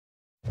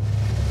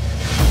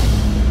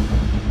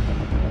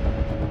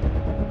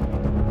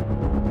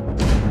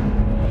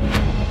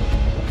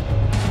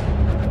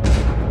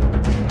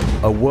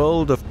a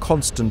world of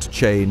constant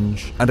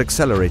change and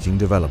accelerating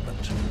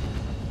development.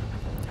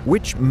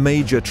 Which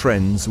major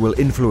trends will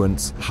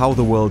influence how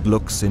the world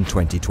looks in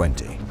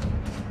 2020?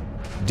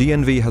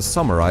 DNV has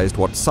summarized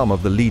what some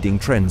of the leading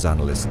trends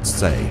analysts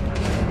say.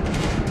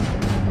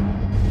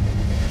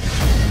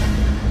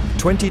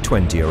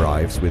 2020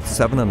 arrives with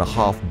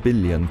 7.5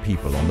 billion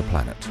people on the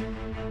planet.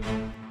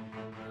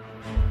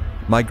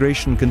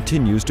 Migration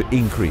continues to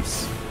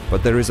increase,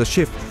 but there is a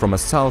shift from a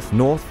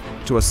south-north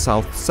to a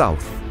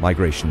south-south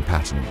migration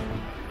pattern.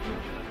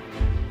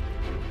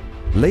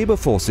 Labor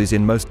forces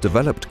in most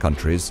developed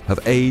countries have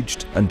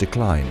aged and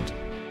declined.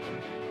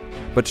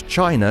 But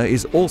China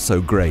is also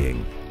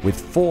greying,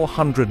 with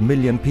 400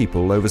 million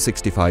people over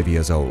 65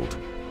 years old.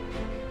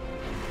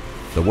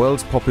 The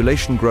world's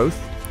population growth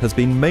has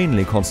been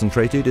mainly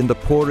concentrated in the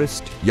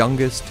poorest,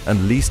 youngest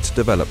and least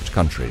developed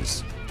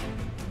countries.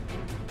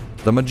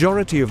 The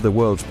majority of the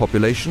world's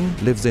population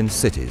lives in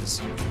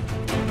cities.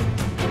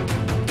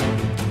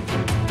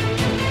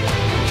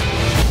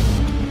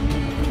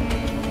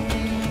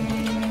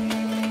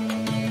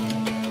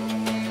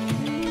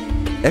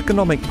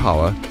 Economic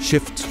power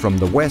shifts from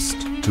the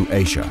West to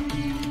Asia.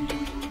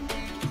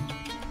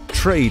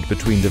 Trade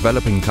between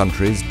developing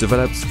countries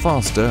develops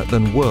faster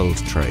than world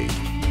trade.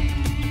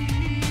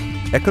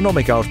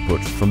 Economic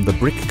output from the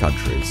BRIC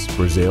countries,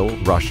 Brazil,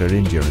 Russia,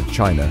 India and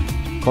China,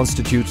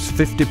 constitutes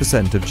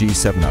 50% of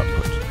G7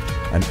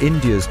 output, and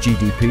India's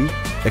GDP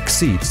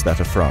exceeds that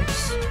of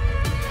France.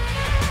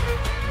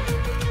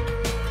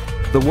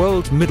 The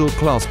world's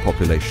middle-class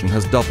population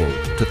has doubled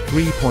to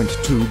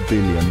 3.2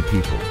 billion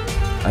people,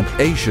 and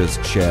Asia's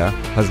share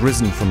has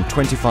risen from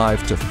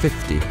 25% to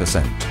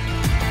 50%.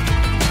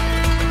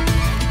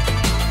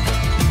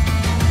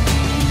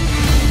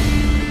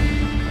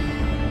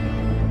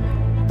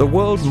 The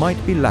world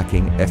might be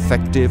lacking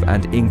effective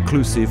and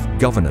inclusive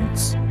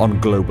governance on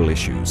global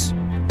issues.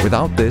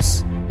 Without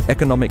this,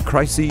 economic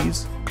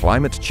crises,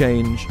 climate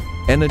change,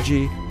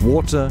 energy,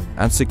 water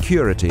and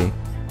security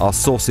are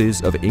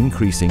sources of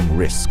increasing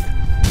risk.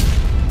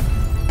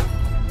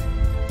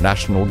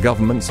 National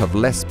governments have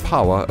less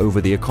power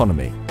over the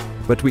economy,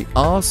 but we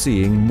are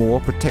seeing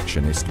more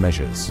protectionist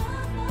measures.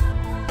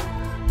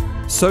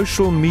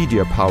 Social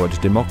media-powered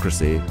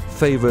democracy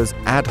favors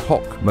ad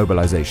hoc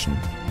mobilization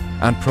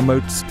and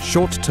promotes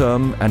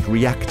short-term and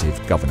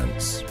reactive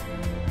governance.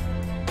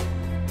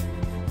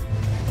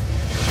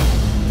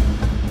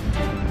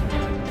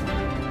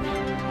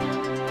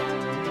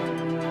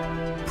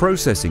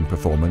 Processing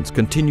performance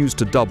continues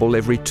to double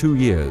every 2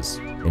 years,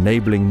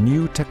 enabling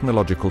new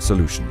technological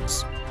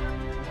solutions.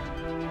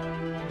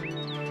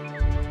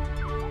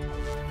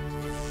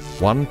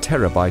 1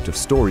 terabyte of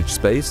storage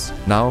space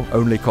now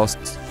only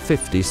costs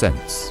 50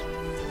 cents.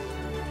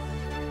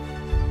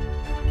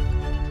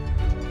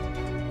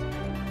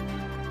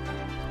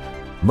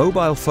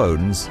 Mobile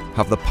phones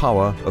have the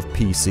power of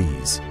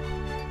PCs.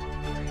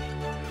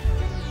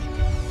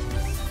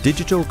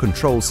 Digital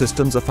control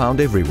systems are found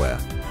everywhere,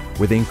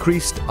 with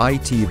increased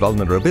IT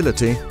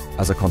vulnerability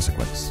as a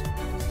consequence.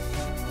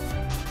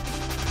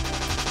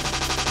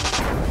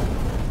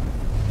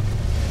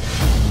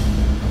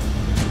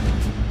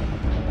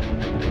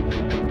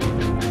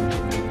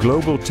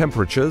 Global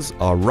temperatures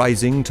are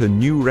rising to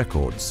new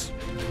records.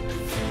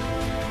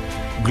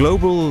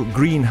 Global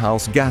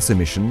greenhouse gas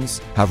emissions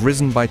have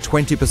risen by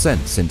 20%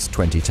 since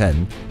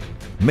 2010,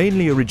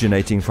 mainly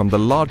originating from the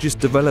largest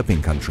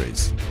developing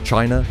countries,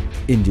 China,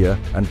 India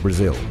and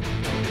Brazil.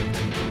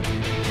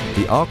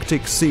 The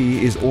Arctic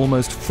Sea is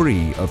almost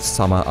free of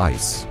summer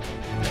ice.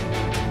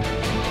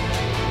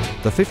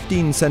 The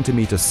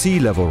 15-centimeter sea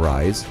level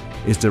rise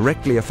is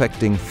directly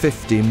affecting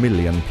 50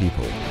 million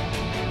people.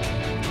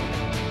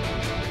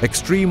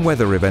 Extreme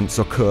weather events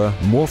occur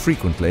more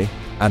frequently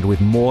and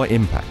with more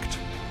impact.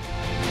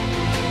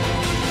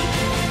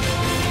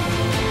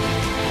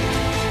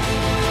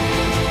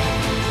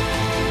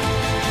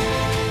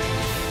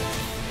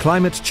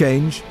 Climate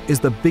change is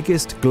the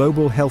biggest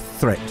global health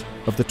threat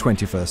of the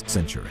 21st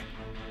century.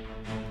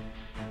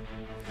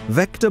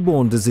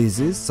 Vector-borne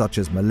diseases such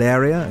as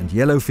malaria and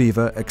yellow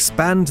fever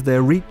expand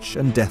their reach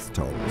and death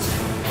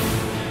tolls.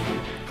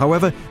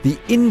 However, the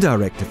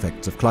indirect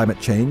effects of climate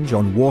change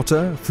on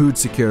water, food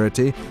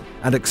security,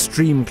 and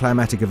extreme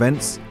climatic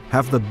events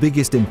have the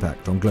biggest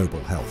impact on global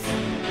health.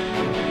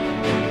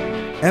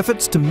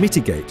 Efforts to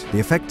mitigate the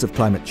effects of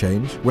climate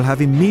change will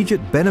have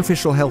immediate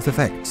beneficial health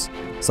effects,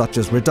 such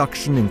as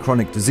reduction in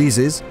chronic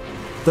diseases,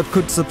 that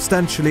could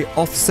substantially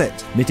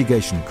offset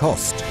mitigation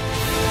cost.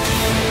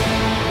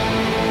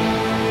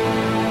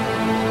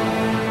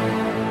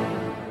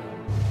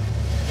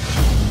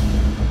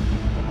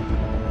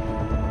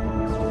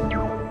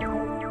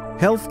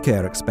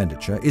 Healthcare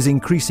expenditure is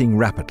increasing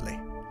rapidly.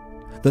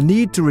 The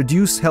need to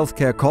reduce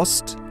healthcare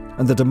costs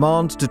and the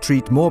demand to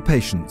treat more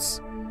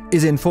patients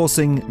is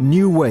enforcing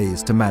new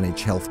ways to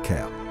manage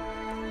healthcare.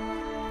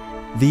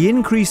 The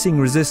increasing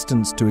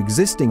resistance to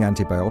existing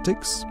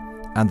antibiotics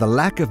and the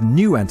lack of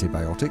new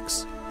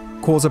antibiotics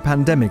cause a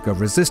pandemic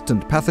of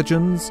resistant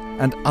pathogens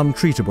and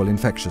untreatable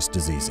infectious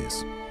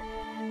diseases.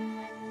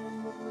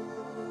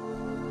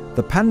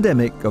 The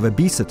pandemic of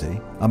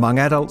obesity among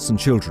adults and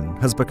children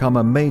has become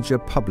a major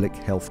public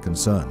health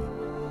concern.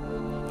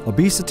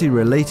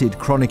 Obesity-related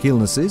chronic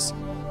illnesses,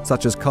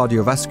 such as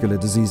cardiovascular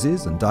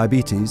diseases and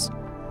diabetes,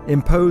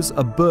 impose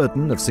a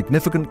burden of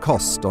significant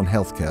cost on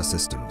healthcare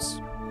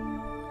systems.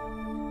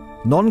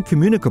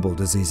 Non-communicable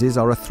diseases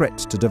are a threat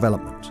to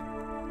development.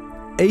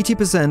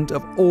 80%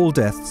 of all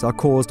deaths are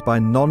caused by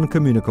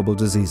non-communicable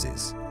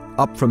diseases,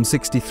 up from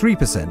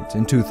 63%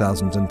 in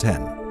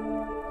 2010.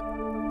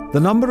 The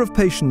number of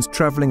patients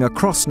travelling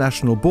across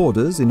national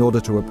borders in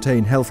order to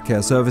obtain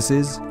healthcare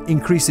services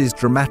increases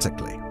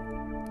dramatically.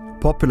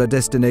 Popular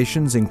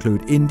destinations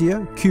include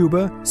India,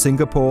 Cuba,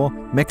 Singapore,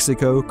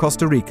 Mexico,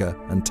 Costa Rica,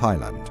 and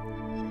Thailand.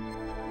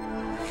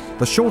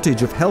 The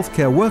shortage of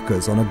healthcare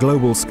workers on a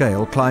global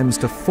scale climbs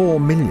to 4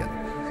 million.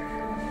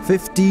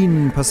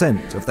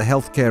 15% of the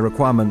healthcare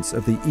requirements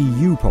of the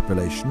EU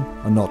population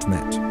are not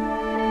met.